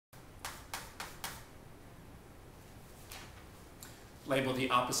label the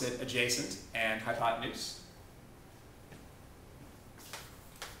opposite, adjacent, and hypotenuse.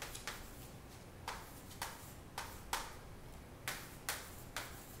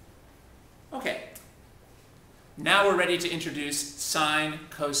 Okay, now we're ready to introduce sine,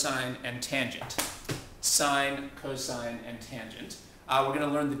 cosine, and tangent. Sine, cosine, and tangent. We're going to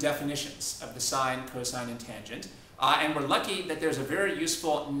learn the definitions of the sine, cosine, and tangent. And we're lucky that there's a very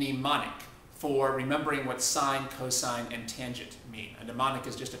useful mnemonic for remembering what sine, cosine, and tangent mean. A mnemonic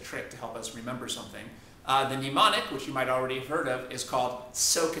is just a trick to help us remember something. The mnemonic, which you might already have heard of, is called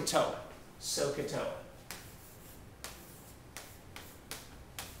SOH CAH TOA. SOH CAH TOA.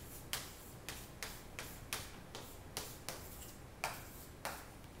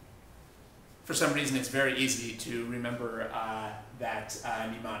 For some reason, it's very easy to remember that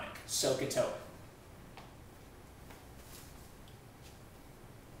mnemonic, SOH CAH TOA.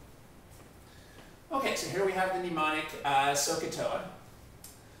 Okay, so here we have the mnemonic SOH CAH TOA.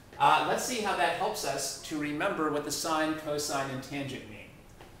 Let's see how that helps us to remember what the sine, cosine, and tangent mean.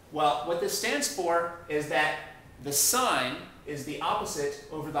 Well, what this stands for is that the sine is the opposite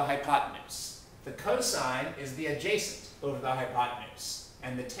over the hypotenuse. The cosine is the adjacent over the hypotenuse.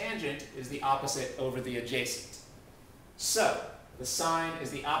 And the tangent is the opposite over the adjacent. So, the sine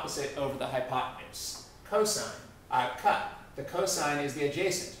is the opposite over the hypotenuse. Cosine, cut, the cosine is the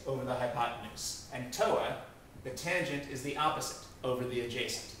adjacent over the hypotenuse. And TOA, the tangent is the opposite over the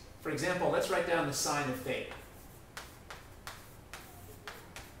adjacent. For example, let's write down the sine of theta.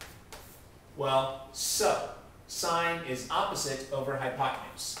 Well, so, sine is opposite over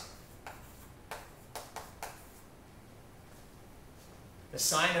hypotenuse. The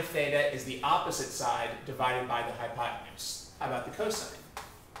sine of theta is the opposite side divided by the hypotenuse. How about the cosine?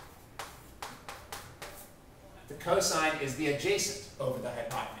 The cosine is the adjacent over the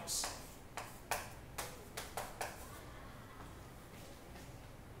hypotenuse.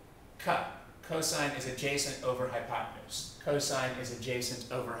 Cut. Cosine is adjacent over hypotenuse. Cosine is adjacent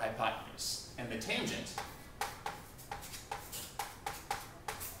over hypotenuse. And the tangent,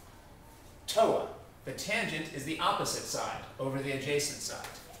 TOA. The tangent is the opposite side over the adjacent side.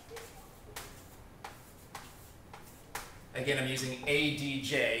 Again, I'm using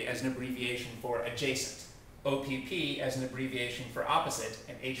ADJ as an abbreviation for adjacent, OPP as an abbreviation for opposite,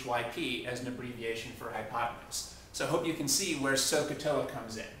 and HYP as an abbreviation for hypotenuse. So I hope you can see where SOH CAH TOA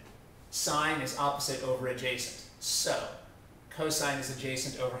comes in. Sine is opposite over adjacent, so. Cosine is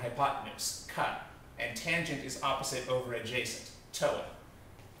adjacent over hypotenuse, cut. And tangent is opposite over adjacent, TOA.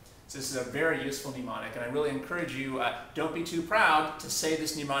 So this is a very useful mnemonic, and I really encourage you, don't be too proud to say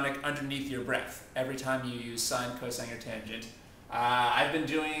this mnemonic underneath your breath every time you use sine, cosine, or tangent. I've been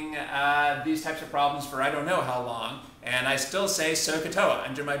doing these types of problems for I don't know how long, and I still say SOH CAH TOA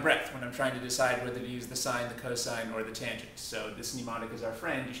under my breath when I'm trying to decide whether to use the sine, the cosine, or the tangent. So this mnemonic is our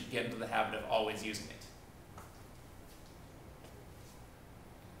friend. You should get into the habit of always using it.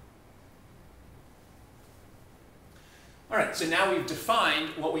 All right, so now we've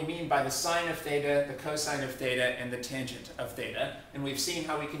defined what we mean by the sine of theta, the cosine of theta, and the tangent of theta. And we've seen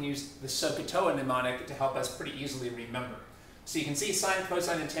how we can use the SOH CAH TOA mnemonic to help us pretty easily remember. So you can see sine,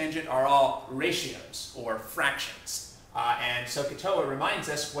 cosine, and tangent are all ratios, or fractions. And SOH CAH TOA reminds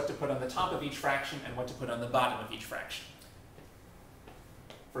us what to put on the top of each fraction and what to put on the bottom of each fraction.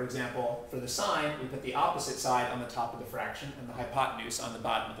 For example, for the sine, we put the opposite side on the top of the fraction and the hypotenuse on the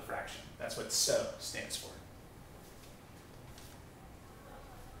bottom of the fraction. That's what SO stands for.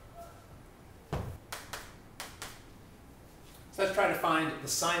 So let's try to find the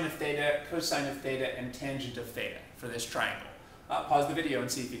sine of theta, cosine of theta, and tangent of theta for this triangle. Pause the video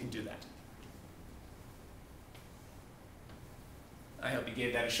and see if you can do that. I hope you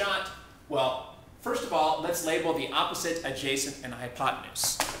gave that a shot. Well, first of all, let's label the opposite, adjacent, and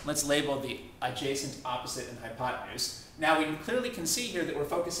hypotenuse. Let's label the adjacent, opposite, and hypotenuse. Now we clearly can see here that we're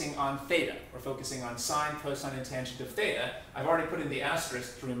focusing on theta. We're focusing on sine, cosine, and tangent of theta. I've already put in the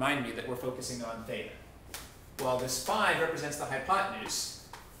asterisk to remind me that we're focusing on theta. Well, this 5 represents the hypotenuse.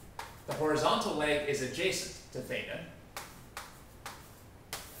 The horizontal leg is adjacent to theta.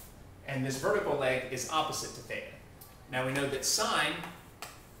 And this vertical leg is opposite to theta. Now we know that sine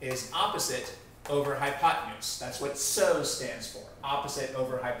is opposite over hypotenuse. That's what SO stands for, opposite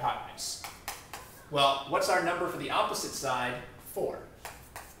over hypotenuse. Well, what's our number for the opposite side? 4.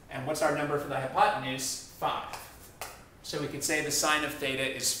 And what's our number for the hypotenuse? 5. So we could say the sine of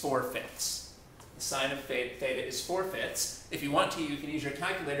theta is 4/5. The sine of theta is 4/5. If you want to, you can use your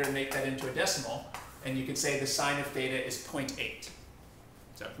calculator to make that into a decimal, and you could say the sine of theta is 0.8.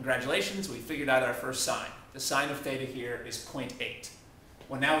 So congratulations, we figured out our first sine. The sine of theta here is 0.8.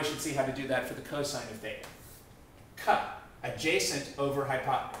 Well, now we should see how to do that for the cosine of theta. Cut. adjacent over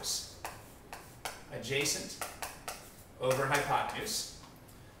hypotenuse. Adjacent over hypotenuse.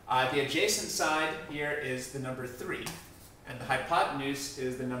 The adjacent side here is the number 3, and the hypotenuse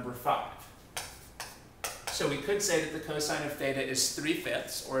is the number 5. So we could say that the cosine of theta is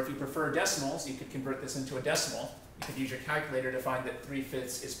 3/5, or if you prefer decimals, you could convert this into a decimal. You could use your calculator to find that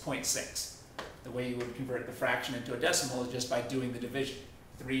 3/5 is 0.6. The way you would convert the fraction into a decimal is just by doing the division.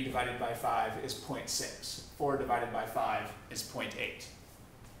 3 divided by 5 is 0.6. 4 divided by 5 is 0.8.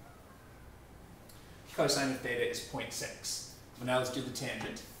 Cosine of theta is 0.6. Well, now let's do the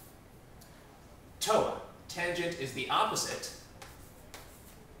tangent. TOA. Tangent is the opposite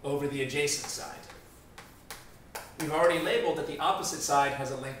over the adjacent side. We've already labeled that the opposite side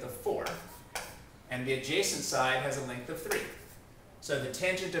has a length of 4, and the adjacent side has a length of 3. So the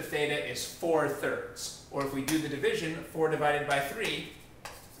tangent of theta is 4/3. Or if we do the division, 4 divided by 3,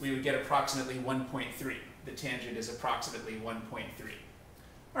 we would get approximately 1.3. The tangent is approximately 1.3.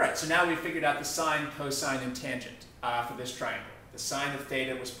 All right, so now we've figured out the sine, cosine, and tangent for this triangle. The sine of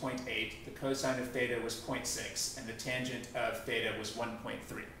theta was 0.8, the cosine of theta was 0.6, and the tangent of theta was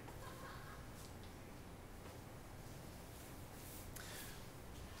 1.3.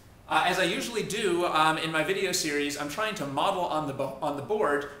 As I usually do in my video series, I'm trying to model on the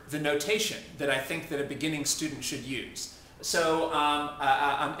board the notation that I think that a beginning student should use. So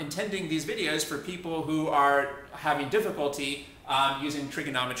I'm intending these videos for people who are having difficulty using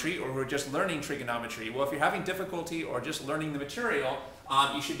trigonometry, or who are just learning trigonometry. Well, if you're having difficulty or just learning the material,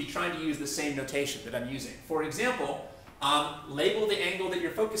 you should be trying to use the same notation that I'm using. For example, label the angle that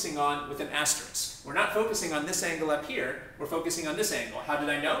you're focusing on with an asterisk. We're not focusing on this angle up here, we're focusing on this angle. How did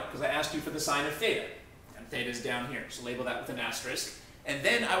I know? Because I asked you for the sine of theta, and theta is down here, so label that with an asterisk. And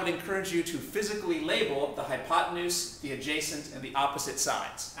then I would encourage you to physically label the hypotenuse, the adjacent, and the opposite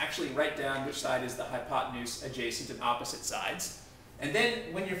sides. Actually write down which side is the hypotenuse, adjacent, and opposite sides. And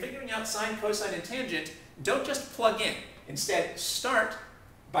then when you're figuring out sine, cosine, and tangent, don't just plug in. Instead, start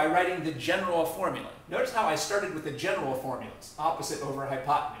by writing the general formula. Notice how I started with the general formulas, opposite over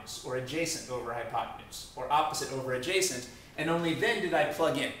hypotenuse, or adjacent over hypotenuse, or opposite over adjacent, and only then did I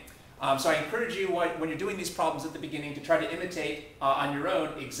plug in. So I encourage you, when you're doing these problems at the beginning, to try to imitate on your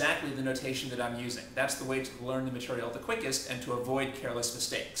own exactly the notation that I'm using. That's the way to learn the material the quickest and to avoid careless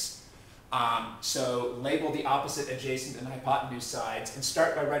mistakes. So label the opposite, adjacent, and hypotenuse sides, and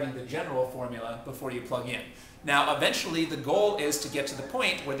start by writing the general formula before you plug in. Now, eventually, the goal is to get to the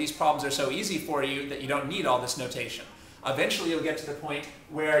point where these problems are so easy for you that you don't need all this notation. Eventually, you'll get to the point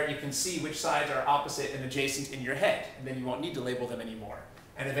where you can see which sides are opposite and adjacent in your head, and then you won't need to label them anymore.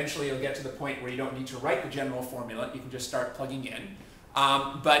 And eventually, you'll get to the point where you don't need to write the general formula. You can just start plugging in.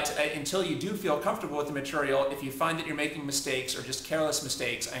 But until you do feel comfortable with the material, if you find that you're making mistakes or just careless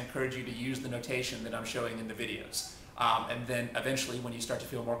mistakes, I encourage you to use the notation that I'm showing in the videos. And then eventually, when you start to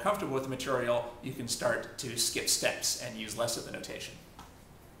feel more comfortable with the material, you can start to skip steps and use less of the notation.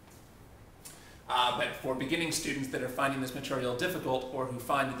 But for beginning students that are finding this material difficult, or who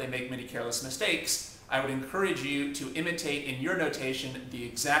find that they make many careless mistakes, I would encourage you to imitate in your notation the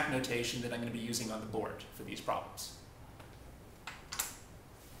exact notation that I'm going to be using on the board for these problems.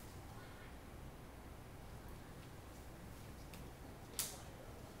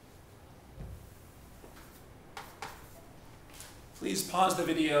 Please pause the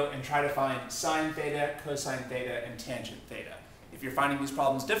video and try to find sine theta, cosine theta, and tangent theta. If you're finding these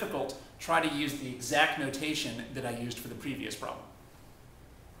problems difficult, try to use the exact notation that I used for the previous problem.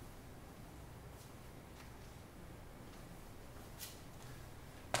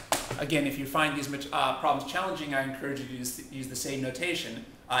 Again, if you find these problems challenging, I encourage you to use the same notation.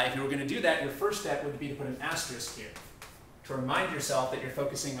 If you were going to do that, your first step would be to put an asterisk here, to remind yourself that you're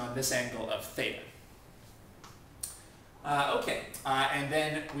focusing on this angle of theta. And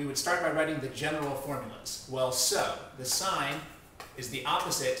then we would start by writing the general formulas. Well, so the sine is the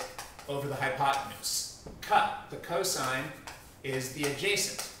opposite over the hypotenuse. The cosine is the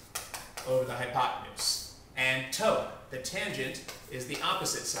adjacent over the hypotenuse. And TOA, the tangent, is the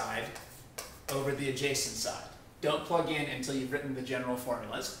opposite side over the adjacent side. Don't plug in until you've written the general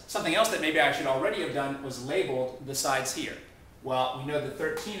formulas. Something else that maybe I should already have done was labeled the sides here. Well, we know that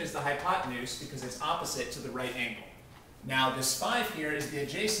 13 is the hypotenuse because it's opposite to the right angle. Now this 5 here is the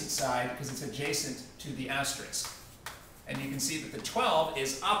adjacent side because it's adjacent to the asterisk. And you can see that the 12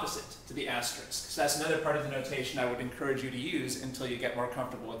 is opposite to the asterisk. So that's another part of the notation I would encourage you to use until you get more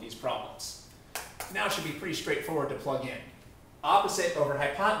comfortable with these problems. Now it should be pretty straightforward to plug in. Opposite over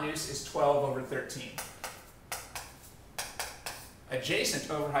hypotenuse is 12 over 13.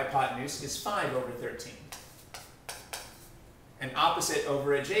 Adjacent over hypotenuse is 5 over 13. And opposite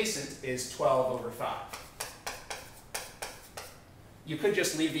over adjacent is 12 over 5. you could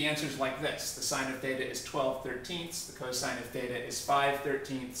just leave the answers like this. The sine of theta is 12/13, the cosine of theta is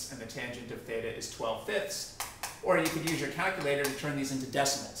 5/13, and the tangent of theta is 12/5. Or you could use your calculator to turn these into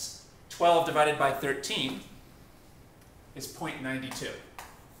decimals. 12 divided by 13 is 0.92.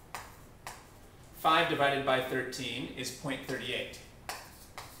 5 divided by 13 is 0.38.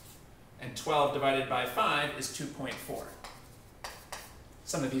 And 12 divided by 5 is 2.4.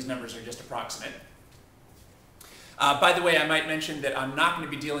 Some of these numbers are just approximate. By the way, I might mention that I'm not going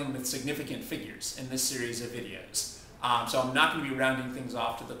to be dealing with significant figures in this series of videos. So I'm not going to be rounding things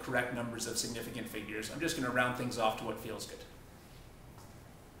off to the correct numbers of significant figures. I'm just going to round things off to what feels good.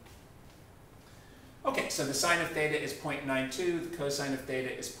 Okay, so the sine of theta is 0.92, the cosine of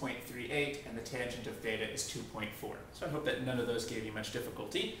theta is 0.38, and the tangent of theta is 2.4. So I hope that none of those gave you much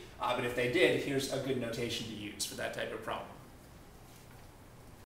difficulty, but if they did, here's a good notation to use for that type of problem.